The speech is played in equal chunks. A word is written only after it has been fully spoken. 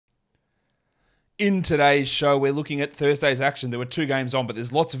In today's show, we're looking at Thursday's action. There were 2 games on, but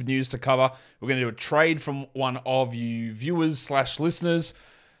there's lots of news to cover. We're going to do a trade from one of you viewers/listeners.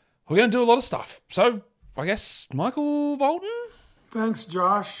 We're going to do a lot of stuff. So, I guess, Michael Bolton? Thanks,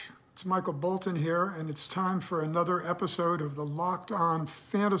 Josh. It's Michael Bolton here, and it's time for another episode of the Locked On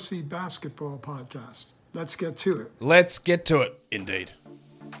Fantasy Basketball Podcast. Let's get to it. Let's get to it, indeed.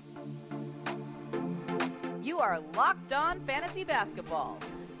 You are Locked On Fantasy Basketball,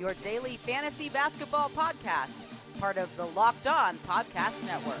 your daily fantasy basketball podcast, part of the Locked On Podcast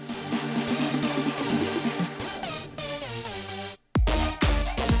Network.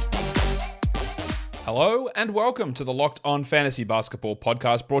 Hello and welcome to the Locked On Fantasy Basketball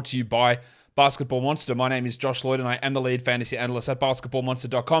Podcast, brought to you by Basketball Monster. My name is Josh Lloyd and I am the lead fantasy analyst at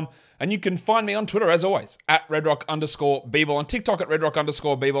basketballmonster.com. And you can find me on Twitter, as always, at redrock_bball, on TikTok at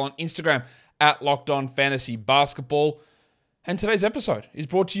redrock_bball, on Instagram at Locked On Fantasy Basketball. And today's episode is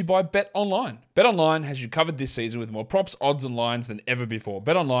brought to you by BetOnline. BetOnline has you covered this season with more props, odds, and lines than ever before.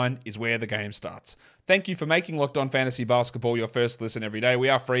 BetOnline is where the game starts. Thank you for making Locked On Fantasy Basketball your first listen every day. We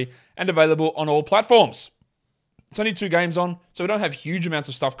are free and available on all platforms. It's only 2 games on, so we don't have huge amounts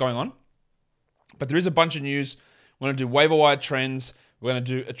of stuff going on. But there is a bunch of news. We're going to do waiver wire trends. We're going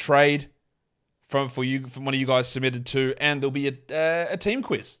to do a trade from one of you guys submitted to, and there'll be a team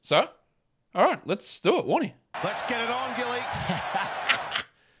quiz. So, all right, let's do it, Warnie. Let's get it on, Gilly.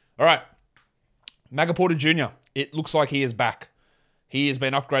 All right. Maga Porter Jr., it looks like he is back. He has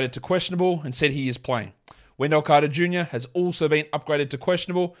been upgraded to questionable and said he is playing. Wendell Carter Jr. has also been upgraded to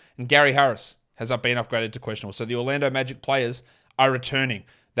questionable, and Gary Harris has been upgraded to questionable. So the Orlando Magic players are returning.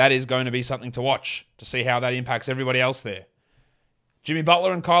 That is going to be something to watch, to see how that impacts everybody else there. Jimmy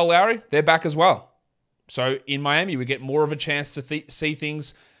Butler and Kyle Lowry, they're back as well. So in Miami, we get more of a chance to see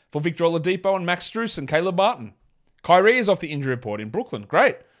things for Victor Oladipo and Max Strus and Caleb Martin. Kyrie is off the injury report in Brooklyn.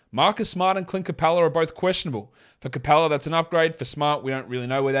 Great. Marcus Smart and Clint Capella are both questionable. For Capella, that's an upgrade. For Smart, we don't really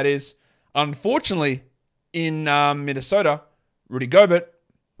know where that is. Unfortunately, in Minnesota, Rudy Gobert.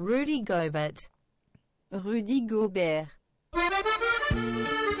 Rudy Gobert. Rudy Gobert.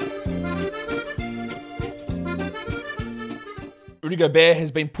 Rudy Gobert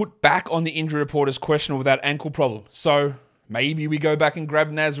has been put back on the injury report as questionable with that ankle problem. So maybe we go back and grab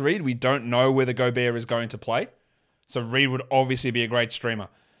Naz Reid. We don't know whether Gobert is going to play. So Reid would obviously be a great streamer.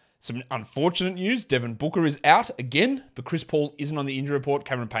 Some unfortunate news. Devin Booker is out again, but Chris Paul isn't on the injury report.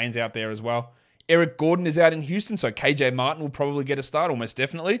 Cameron Payne's out there as well. Eric Gordon is out in Houston, so KJ Martin will probably get a start, almost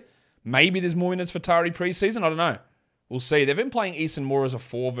definitely. Maybe there's more minutes for Tari preseason. I don't know. We'll see. They've been playing Easton more as a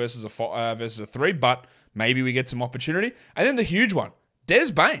 4 versus a 3, but maybe we get some opportunity. And then the huge one,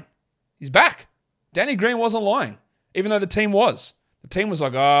 Des Bane. He's back. Danny Green wasn't lying, even though the team was. The team was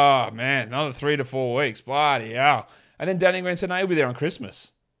like, oh, man, another 3 to 4 weeks. Bloody hell. And then Danny Green said, no, he'll be there on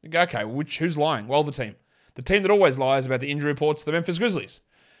Christmas. You go, okay, who's lying? Well, the team. The team that always lies about the injury reports, the Memphis Grizzlies.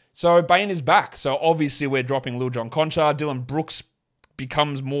 So Bane is back. So obviously we're dropping Lil John Conchar. Dylan Brooks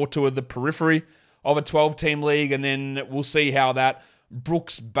becomes more to the periphery of a 12-team league, and then we'll see how that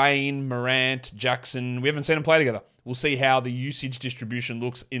Brooks, Bane, Morant, Jackson, we haven't seen them play together. We'll see how the usage distribution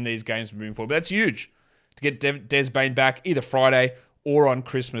looks in these games moving forward. But that's huge to get Des Bane back either Friday or on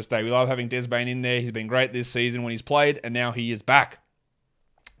Christmas Day. We love having Des Bane in there. He's been great this season when he's played, and now he is back.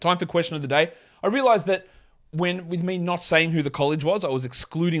 Time for question of the day. I realized that with me not saying who the college was, I was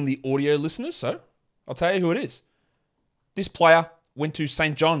excluding the audio listeners, so I'll tell you who it is. This player went to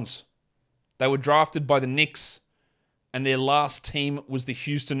St. John's. They were drafted by the Knicks, and their last team was the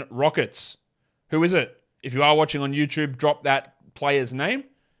Houston Rockets. Who is it? If you are watching on YouTube, drop that player's name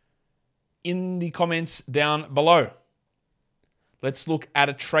in the comments down below. Let's look at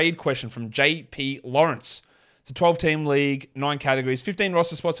a trade question from JP Lawrence. It's a 12-team league, 9 categories, 15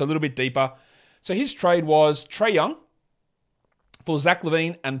 roster spots, a little bit deeper. So his trade was Trae Young for Zach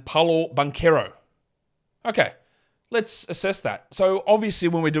LaVine and Paolo Banchero. Okay, let's assess that. So obviously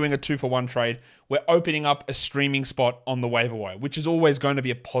when we're doing a 2-for-1 trade, we're opening up a streaming spot on the waiver wire, which is always going to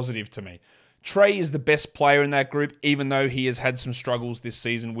be a positive to me. Trae is the best player in that group, even though he has had some struggles this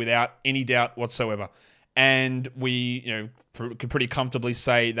season without any doubt whatsoever. And we could pretty comfortably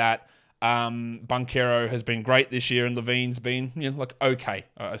say that Banchero has been great this year and LaVine's been okay.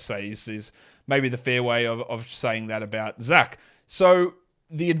 I say is maybe the fair way of saying that about Zach. So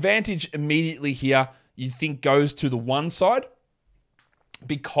the advantage immediately here you think goes to the one side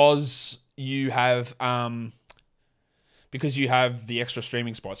because you have the extra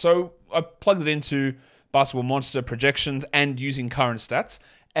streaming spot. So I plugged it into Basketball Monster projections and using current stats,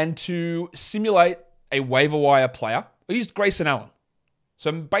 and to simulate a waiver wire player, I used Grayson Allen.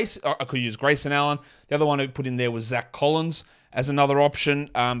 So I could use Grayson Allen. The other one I put in there was Zach Collins. as another option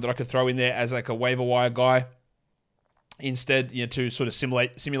that I could throw in there as like a waiver wire guy. Instead, to sort of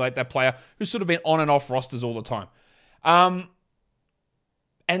simulate that player who's sort of been on and off rosters all the time.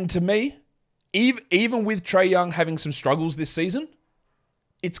 And to me, even with Trae Young having some struggles this season,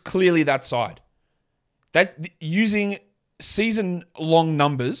 it's clearly that side. That using season-long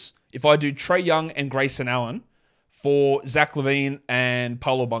numbers, if I do Trae Young and Grayson Allen for Zach LaVine and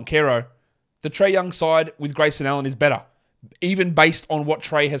Paolo Banchero, the Trae Young side with Grayson Allen is better, even based on what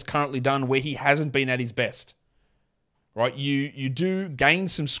Trae has currently done where he hasn't been at his best. Right? You do gain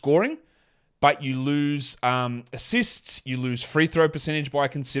some scoring, but you lose assists, you lose free throw percentage by a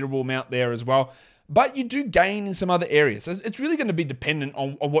considerable amount there as well. But you do gain in some other areas. It's really going to be dependent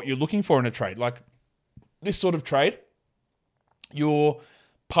on what you're looking for in a trade. Like this sort of trade, your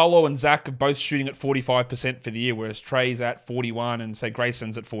Paolo and Zach are both shooting at 45% for the year, whereas Trae's at 41 and say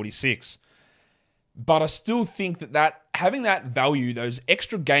Grayson's at 46. But I still think that having that value, those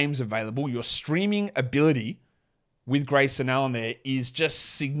extra games available, your streaming ability with Grayson Allen there is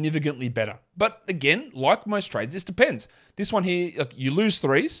just significantly better. But again, like most trades, this depends. This one here, look, you lose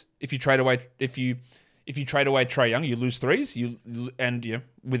threes if you trade away Trae Young, you lose threes.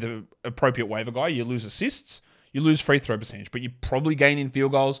 With an appropriate waiver guy, you lose assists, you lose free throw percentage, but you probably gain in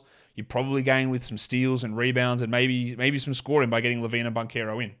field goals. You probably gain with some steals and rebounds and maybe some scoring by getting LaVine and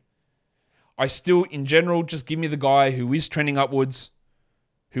Banchero in. I still, in general, just give me the guy who is trending upwards,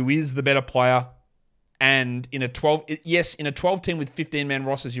 who is the better player. And in a 12 team with 15-man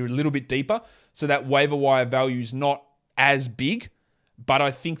rosters, you're a little bit deeper. So that waiver wire value is not as big. But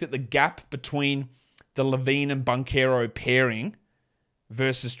I think that the gap between the LaVine and Banchero pairing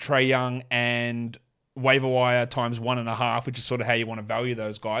versus Trae Young and waiver wire times 1.5, which is sort of how you want to value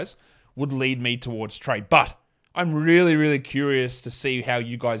those guys, would lead me towards Trae. But I'm really, really curious to see how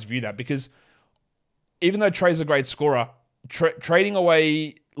you guys view that. Because even though Trae's a great scorer, trading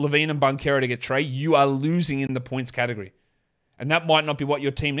away LaVine and Banchero to get Trae, you are losing in the points category. And that might not be what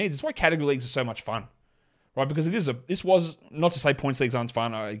your team needs. It's why category leagues are so much fun. Right? Because this was, not to say points leagues aren't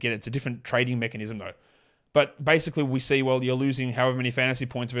fun, I get it, it's a different trading mechanism though. But basically we see, well, you're losing however many fantasy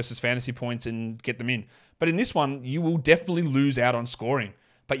points versus fantasy points and get them in. But in this one, you will definitely lose out on scoring,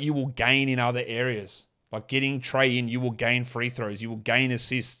 but you will gain in other areas. Like getting Trae in, you will gain free throws, you will gain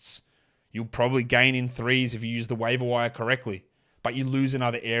assists, you'll probably gain in threes if you use the waiver wire correctly. But you lose in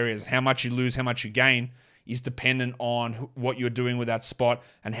other areas. How much you lose, how much you gain is dependent on what you're doing with that spot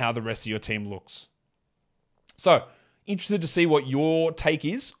and how the rest of your team looks. So, interested to see what your take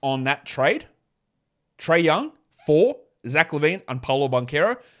is on that trade. Trae Young for Zach LaVine and Paolo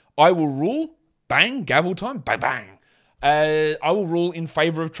Banchero. I will rule, bang, gavel time, bang, bang. I will rule in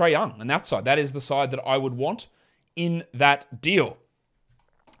favor of Trae Young on that side. That is the side that I would want in that deal.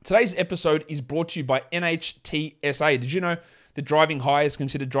 Today's episode is brought to you by NHTSA. Did you know that driving high is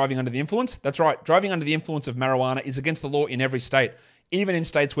considered driving under the influence? That's right. Driving under the influence of marijuana is against the law in every state, even in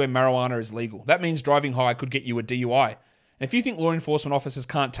states where marijuana is legal. That means driving high could get you a DUI. And if you think law enforcement officers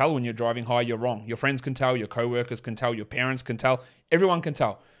can't tell when you're driving high, you're wrong. Your friends can tell, your co-workers can tell, your parents can tell, everyone can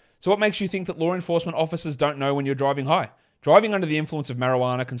tell. So what makes you think that law enforcement officers don't know when you're driving high? Driving under the influence of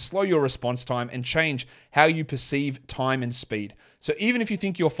marijuana can slow your response time and change how you perceive time and speed. So even if you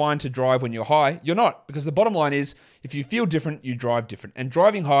think you're fine to drive when you're high, you're not, because the bottom line is, if you feel different, you drive different. And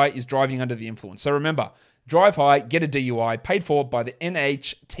driving high is driving under the influence. So remember, drive high, get a DUI, paid for by the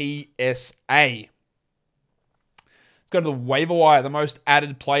NHTSA. Let's go to the waiver wire. The most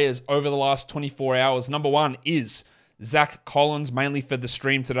added players over the last 24 hours. Number one is Zach Collins, mainly for the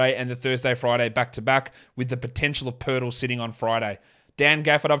stream today and the Thursday-Friday back-to-back, with the potential of Pirtle sitting on Friday. Dan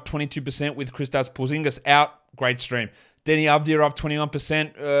Gafford up 22% with Kristaps Porzingis out. Great stream. Denny Avdia up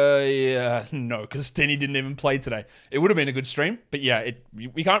 21%. No, because Denny didn't even play today. It would have been a good stream, but yeah,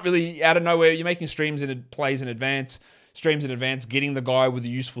 we can't really, out of nowhere, you're making streams and plays in advance, getting the guy with a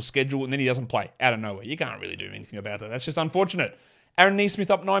useful schedule, and then he doesn't play out of nowhere. You can't really do anything about that. That's just unfortunate. Aaron Neesmith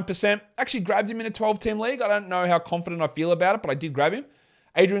up 9%. Actually grabbed him in a 12-team league. I don't know how confident I feel about it, but I did grab him.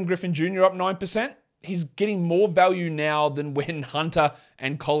 Adrian Griffin Jr. up 9%. He's getting more value now than when Hunter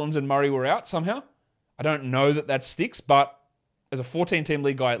and Collins and Murray were out somehow. I don't know that sticks, but as a 14-team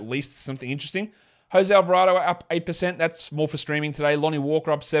league guy, at least something interesting. Jose Alvarado up 8%. That's more for streaming today. Lonnie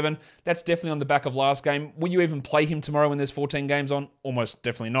Walker up 7%. That's definitely on the back of last game. Will you even play him tomorrow when there's 14 games on? Almost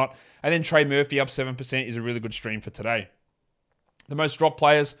definitely not. And then Trey Murphy up 7% is a really good stream for today. The most dropped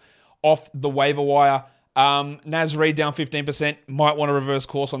players off the waiver wire. Naz Reid down 15%. Might want to reverse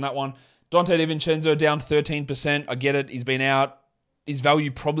course on that one. Dante DiVincenzo down 13%. I get it. He's been out. His value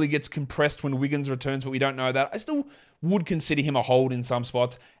probably gets compressed when Wiggins returns, but we don't know that. I still would consider him a hold in some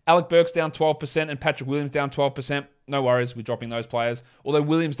spots. Alec Burks down 12% and Patrick Williams down 12%. no worries. We're dropping those players. Although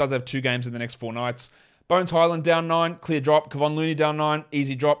Williams does have 2 games in the next 4 nights. Bones Highland down 9, clear drop. Kevon Looney down 9,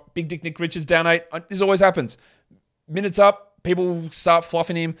 easy drop. Big Dick Nick Richards down 8. This always happens. Minutes up, people start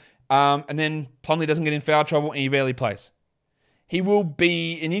fluffing him, and then Plumlee doesn't get in foul trouble and he barely plays. He will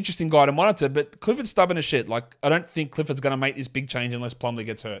be an interesting guy to monitor, but Clifford's stubborn as shit. Like, I don't think Clifford's going to make this big change unless Plumlee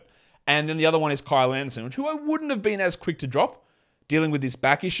gets hurt. And then the other one is Kyle Anderson, who I wouldn't have been as quick to drop dealing with this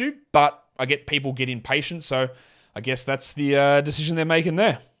back issue, but I get people get impatient, so I guess that's the decision they're making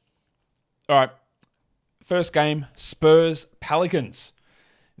there. All right, first game, Spurs-Pelicans.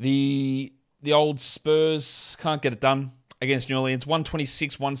 The old Spurs can't get it done against New Orleans,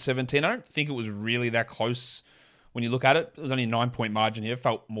 126-117. I don't think it was really that close when you look at it. It was only a 9-point margin here. It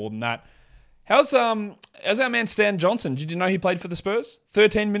felt more than that. How's our man Stan Johnson? Did you know he played for the Spurs?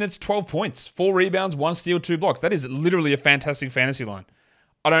 13 minutes, 12 points, 4 rebounds, 1 steal, 2 blocks. That is literally a fantastic fantasy line.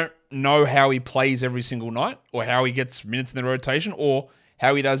 I don't know how he plays every single night or how he gets minutes in the rotation or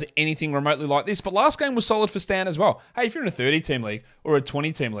how he does anything remotely like this. But last game was solid for Stan as well. Hey, if you're in a 30-team league or a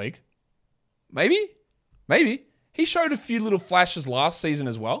 20-team league, maybe. He showed a few little flashes last season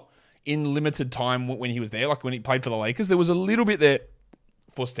as well in limited time when he was there, like when he played for the Lakers. There was a little bit there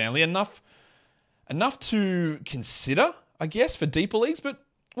for Stanley, enough to consider, I guess, for deeper leagues, but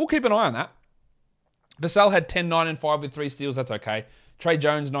we'll keep an eye on that. Vassell had 10, 9, and 5 with 3 steals. That's okay. Trey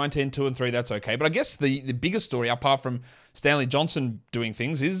Jones, 19, 2, and 3. That's okay. But I guess the biggest story, apart from Stanley Johnson doing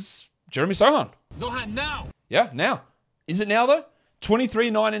things, is Jeremy Sochan. Sochan now. Yeah, now. Is it now, though?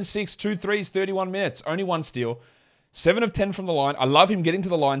 23, 9, and 6, 2 threes, 31 minutes. Only 1 steal. 7 of 10 from the line. I love him getting to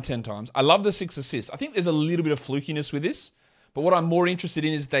the line 10 times. I love the 6 assists. I think there's a little bit of flukiness with this. But what I'm more interested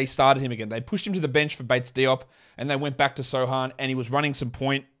in is they started him again. They pushed him to the bench for Bates Diop, and they went back to Sochan, and he was running some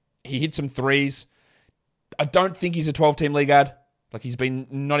point. He hit some threes. I don't think he's a 12-team league ad. Like, he's been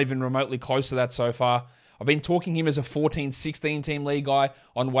not even remotely close to that so far. I've been talking him as a 14, 16-team league guy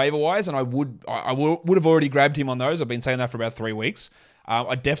on waiver wise, and I would have already grabbed him on those. I've been saying that for about 3 weeks.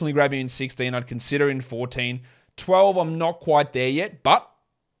 I'd definitely grab him in 16. I'd consider in 14. 12, I'm not quite there yet, but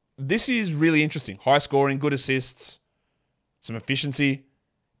this is really interesting. High scoring, good assists, some efficiency.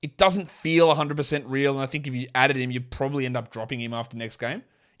 It doesn't feel 100% real, and I think if you added him, you'd probably end up dropping him after next game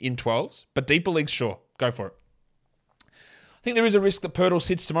in 12s. But deeper leagues, sure. Go for it. I think there is a risk that Pirtle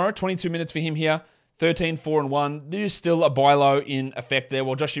sits tomorrow. 22 minutes for him here. 13, 4, and 1. There is still a buy low in effect there.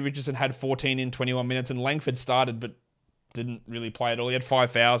 While Joshie Richardson had 14 in 21 minutes, and Langford started but didn't really play at all. He had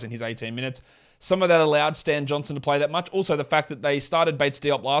 5 fouls in his 18 minutes. Some of that allowed Stan Johnson to play that much. Also, the fact that they started Bates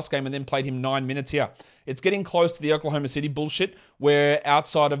Diop last game and then played him 9 minutes here. It's getting close to the Oklahoma City bullshit, where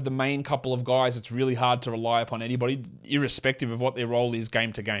outside of the main couple of guys, it's really hard to rely upon anybody, irrespective of what their role is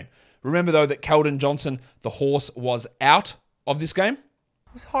game to game. Remember, though, that Keldon Johnson, the horse, was out of this game.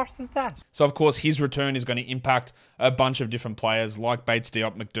 Whose horse is that? So, of course, his return is going to impact a bunch of different players like Bates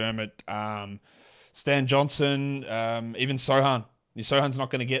Diop, McDermott, Stan Johnson, even Sochan. Sochan's not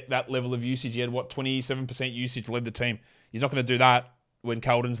going to get that level of usage. He had, 27% usage, led the team. He's not going to do that when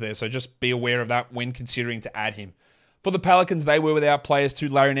Keldon's there. So just be aware of that when considering to add him. For the Pelicans, they were without players too.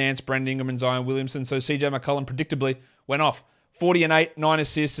 Larry Nance, Brandon Ingram, and Zion Williamson. So CJ McCollum predictably went off. 40 and 8, 9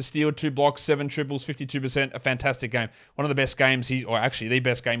 assists, a steal, 2 blocks, 7 triples, 52%. A fantastic game. One of the best games, or actually the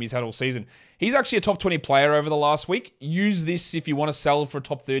best game he's had all season. He's actually a top 20 player over the last week. Use this if you want to sell for a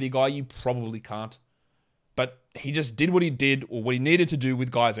top 30 guy. You probably can't. But he just did what he did, or what he needed to do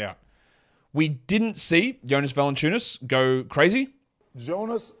with guys out. We didn't see Jonas Valanciunas go crazy.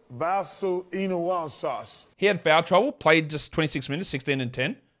 Jonas Valanciunas. He had foul trouble, played just 26 minutes, 16 and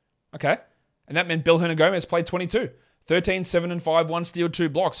 10. Okay. And that meant Bill Hernan-Gomez played 22. 13, 7 and 5, 1 steal, 2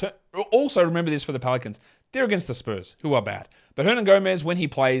 blocks. Also, remember this for the Pelicans. They're against the Spurs, who are bad. But Hernan-Gomez, when he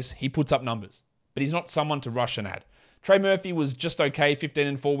plays, he puts up numbers. But he's not someone to rush and add. Trey Murphy was just okay, 15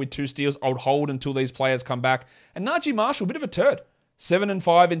 and 4 with 2 steals. I'll hold until these players come back. And Najee Marshall, a bit of a turd. 7 and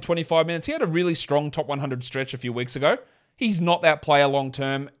 5 in 25 minutes. He had a really strong top 100 stretch a few weeks ago. He's not that player long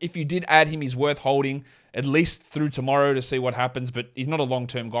term. If you did add him, he's worth holding at least through tomorrow to see what happens, but he's not a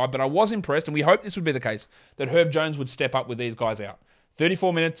long-term guy. But I was impressed, and we hope this would be the case, that Herb Jones would step up with these guys out.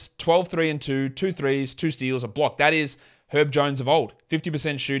 34 minutes, 12, 3 and 2, 2 threes, 2 steals, a block. That is Herb Jones of old.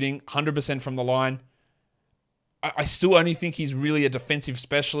 50% shooting, 100% from the line. I still only think he's really a defensive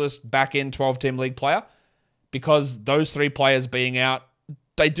specialist, back-end 12-team league player, because those 3 players being out,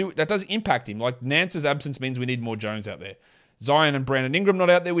 that does impact him. Like, Nance's absence means we need more Jones out there. Zion and Brandon Ingram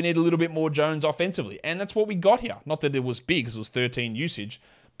not out there, we need a little bit more Jones offensively. And that's what we got here. Not that it was big, because it was 13 usage,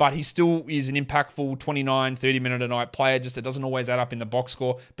 but he still is an impactful 29, 30-minute-a-night player, just it doesn't always add up in the box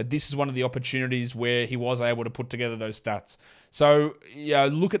score. But this is one of the opportunities where he was able to put together those stats. So, yeah,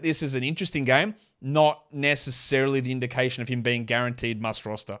 look at this as an interesting game. not necessarily the indication of him being guaranteed must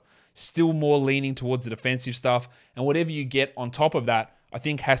roster. Still more leaning towards the defensive stuff, and whatever you get on top of that, I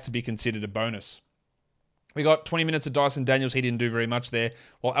think has to be considered a bonus. We got 20 minutes of Dyson Daniels. He didn't do very much there,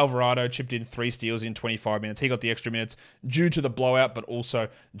 while Alvarado chipped in 3 steals in 25 minutes. He got the extra minutes due to the blowout, but also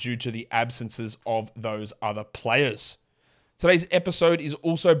due to the absences of those other players. Today's episode is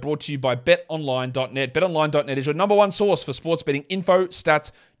also brought to you by BetOnline.net. BetOnline.net is your number one source for sports betting info,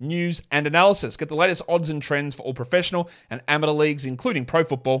 stats, news, and analysis. Get the latest odds and trends for all professional and amateur leagues, including pro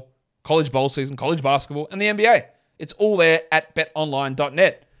football, college bowl season, college basketball, and the NBA. It's all there at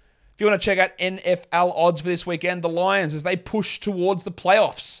BetOnline.net. If you want to check out NFL odds for this weekend, the Lions, as they push towards the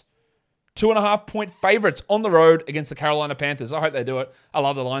playoffs. 2.5-point favorites on the road against the Carolina Panthers. I hope they do it. I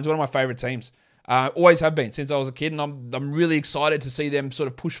love the Lions. One of my favorite teams. Always have been since I was a kid, and I'm really excited to see them sort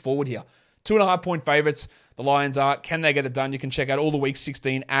of push forward here. 2.5-point favorites, the Lions are. Can they get it done? You can check out all the Week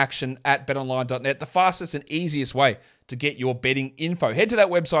 16 action at betonline.net, the fastest and easiest way to get your betting info. Head to that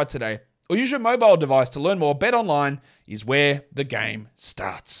website today or use your mobile device to learn more. BetOnline is where the game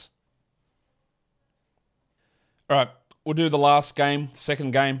starts. All right, we'll do the last game,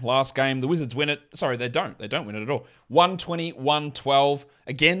 second game, last game. The Wizards win it. Sorry, they don't. They don't win it at all. 120-112.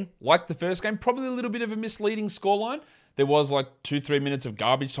 Again, like the first game, probably a little bit of a misleading scoreline. There was like 2-3 minutes of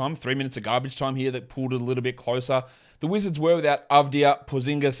garbage time, 3 minutes of garbage time here that pulled it a little bit closer. The Wizards were without Avdia,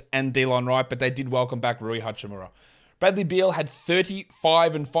 Porzingis, and Delon Wright, but they did welcome back Rui Hachimura. Bradley Beal had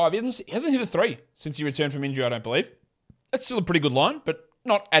 35 and 5. He hasn't hit a 3 since he returned from injury, I don't believe. That's still a pretty good line, but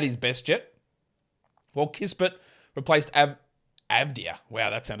not at his best yet. Well, Kispert replaced Avdia. Wow,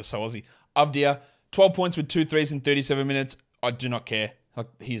 that sounded so Aussie. Avdia, 12 points with 2 threes in 37 minutes. I do not care.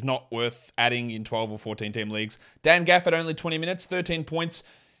 He's not worth adding in 12 or 14 team leagues. Dan Gafford, only 20 minutes, 13 points,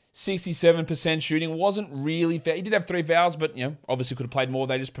 67% shooting. Wasn't really fair. He did have 3 fouls, but obviously could have played more.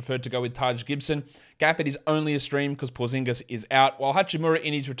 They just preferred to go with Taj Gibson. Gafford is only a stream because Porzingis is out, while Hachimura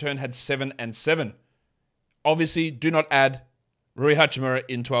in his return had 7 and 7. Obviously, do not add Rui Hachimura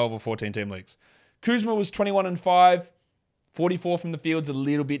in 12 or 14 team leagues. Kuzma was 21 and 5, 44 from the field's a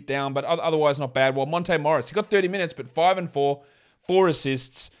little bit down, but otherwise not bad. While Monte Morris, he got 30 minutes, but 5 and 4, 4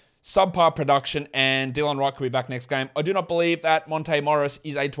 assists, subpar production, and Delon Wright could be back next game. I do not believe that Monte Morris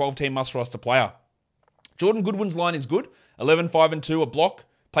is a 12-team must-roster player. Jordan Goodwin's line is good, 11, 5 and 2, a block,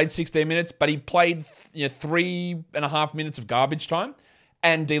 played 16 minutes, but he played 3.5 minutes of garbage time,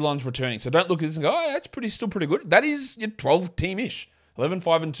 and Delon's returning. So don't look at this and go, oh, that's still pretty good. That is 12-team-ish. 11,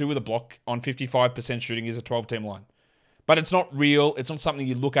 5 and 2 with a block on 55% shooting is a 12-team line. But it's not real. It's not something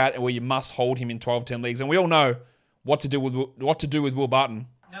you look at and where you must hold him in 12-team leagues. And we all know what to do with Will Barton.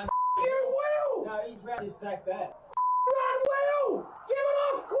 No, you Will! No, he's ready to sack that. Run, Will! Give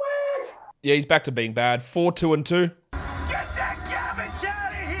it off quick! Yeah, he's back to being bad. 4, 2 and 2. Get that garbage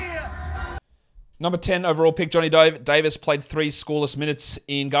out of here! Number 10 overall pick, Johnny Davis, played 3 scoreless minutes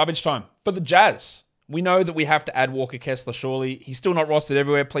in garbage time for the Jazz. We know that we have to add Walker Kessler, surely. He's still not rostered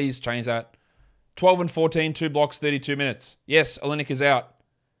everywhere. Please change that. 12 and 14, 2 blocks, 32 minutes. Yes, Olynyk is out.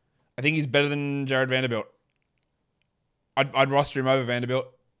 I think he's better than Jared Vanderbilt. I'd roster him over Vanderbilt.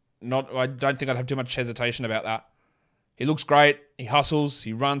 I don't think I'd have too much hesitation about that. He looks great. He hustles.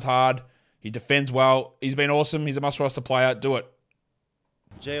 He runs hard. He defends well. He's been awesome. He's a must-roster player. Do it.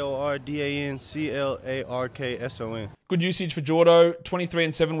 JordanClarkson. Good usage for Jordo. 23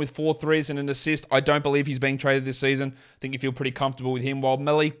 and 7 with 4 threes and an assist. I don't believe he's being traded this season. I think you feel pretty comfortable with him. While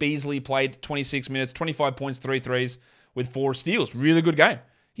Malik Beasley played 26 minutes, 25 points, 3 threes with 4 steals. Really good game.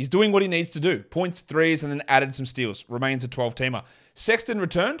 He's doing what he needs to do. Points, threes, and then added some steals. Remains a 12-teamer. Sexton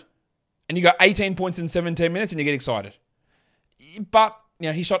returned, and you got 18 points in 17 minutes, and you get excited. But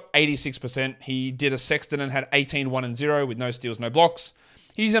he shot 86%. He did a Sexton and had 18, 1 and 0 with no steals, no blocks.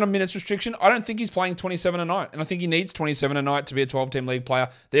 He's in a minutes restriction. I don't think he's playing 27 a night, and I think he needs 27 a night to be a 12-team league player.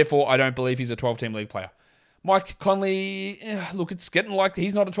 Therefore, I don't believe he's a 12-team league player. Mike Conley, look, it's getting like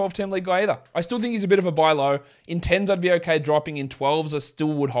he's not a 12-team league guy either. I still think he's a bit of a buy low. In 10s, I'd be okay dropping. In 12s, I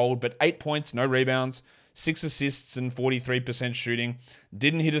still would hold, but 8 points, no rebounds, 6 assists, and 43% shooting.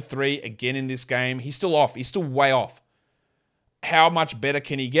 Didn't hit a 3 again in this game. He's still off. He's still way off. How much better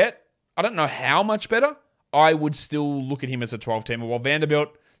can he get? I don't know how much better. I would still look at him as a 12-teamer. While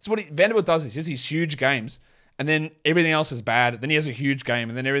Vanderbilt does is he has these huge games, and then everything else is bad. Then he has a huge game,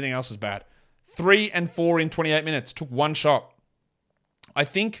 and then everything else is bad. 3 and 4 in 28 minutes. Took 1 shot. I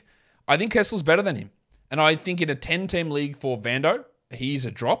think Kessler's better than him. And I think in a 10-team league for Vando, he's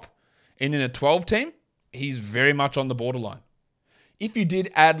a drop. And in a 12-team, he's very much on the borderline. If you did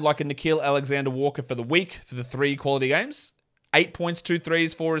add like a Nickeil Alexander-Walker for the week, for the 3 quality games, 8 points, 2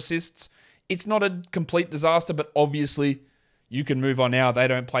 threes, 4 assists, it's not a complete disaster, but obviously you can move on now. They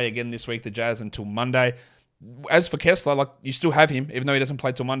don't play again this week, the Jazz, until Monday. As for Kessler, like, you still have him, even though he doesn't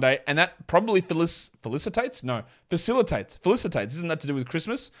play till Monday, and that probably facilitates. Isn't that to do with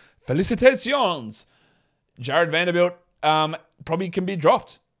Christmas? Felicitations. Jared Vanderbilt probably can be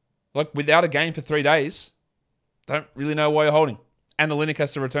dropped. Like, without a game for 3 days, don't really know why you're holding. And Olynyk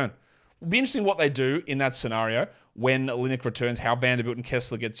has to return. It'll be interesting what they do in that scenario when Olynyk returns, how Vanderbilt and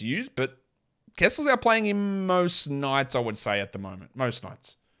Kessler gets used, but Kessler's out playing him most nights, I would say, at the moment. Most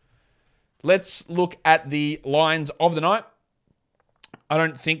nights. Let's look at the lines of the night. I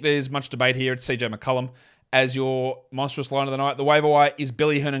don't think there's much debate here. It's CJ McCollum as your monstrous line of the night. The waiver wire is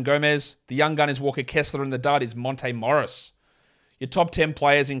Billy Hernan-Gomez. The young gun is Walker Kessler, and the dud is Monte Morris. Your top 10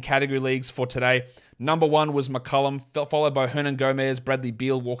 players in category leagues for today. Number 1 was McCollum, followed by Hernan-Gomez, Bradley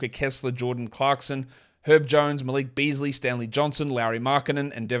Beal, Walker Kessler, Jordan Clarkson, Herb Jones, Malik Beasley, Stanley Johnson, Lauri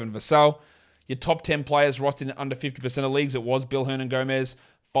Markkanen, and Devin Vassell. Your top 10 players rostered in under 50% of leagues, it was Bill Hernan-Gomez,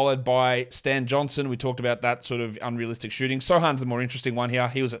 followed by Stan Johnson. We talked about that sort of unrealistic shooting. Sochan's the more interesting one here.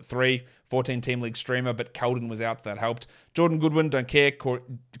 He was at 3, 14-team league streamer, but Keldon was out. That helped. Jordan Goodwin, don't care. Corey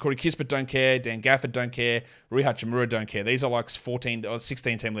Kispert, don't care. Dan Gafford, don't care. Rui Hachimura, don't care. These are like 14 or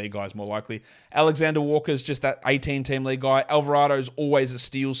 16-team league guys, more likely. Alexander Walker's just that 18-team league guy. Alvarado's always a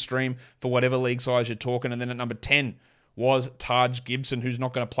steal stream for whatever league size you're talking. And then at number 10 was Taj Gibson, who's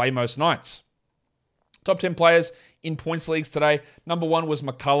not going to play most nights. Top 10 players in points leagues today. Number 1 was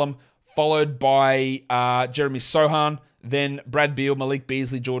McCollum, followed by Jeremy Sochan, then Brad Beal, Malik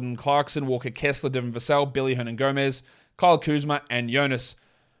Beasley, Jordan Clarkson, Walker Kessler, Devin Vassell, Billy Hernan-Gomez, Kyle Kuzma, and Jonas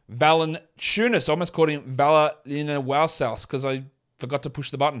Valanciunas. I almost called him Valanciunas because I forgot to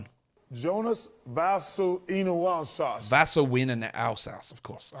push the button. Jonas Valanciunas. Valanciunas, of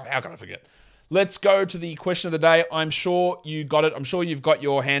course. How can I forget? Let's go to the question of the day. I'm sure you got it. I'm sure you've got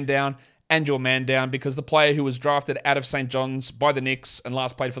your hand down and your man down, because the player who was drafted out of St. John's by the Knicks and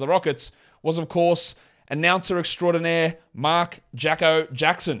last played for the Rockets was, of course, announcer extraordinaire Mark Jacko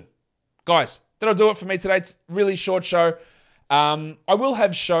Jackson. Guys, that'll do it for me today. It's a really short show. I will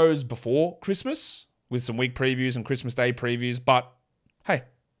have shows before Christmas with some week previews and Christmas Day previews, but hey,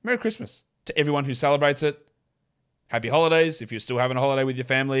 Merry Christmas to everyone who celebrates it. Happy holidays if you're still having a holiday with your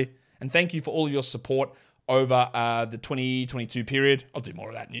family, and thank you for all of your support over the 2022 period. I'll do more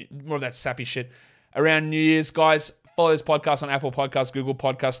of that sappy shit around New Year's. Guys, follow this podcast on Apple Podcasts, Google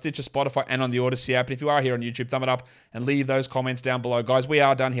Podcasts, Stitcher, Spotify, and on the Odyssey app. And if you are here on YouTube, thumb it up and leave those comments down below. Guys, we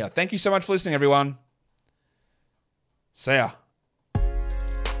are done here. Thank you so much for listening, everyone. See ya.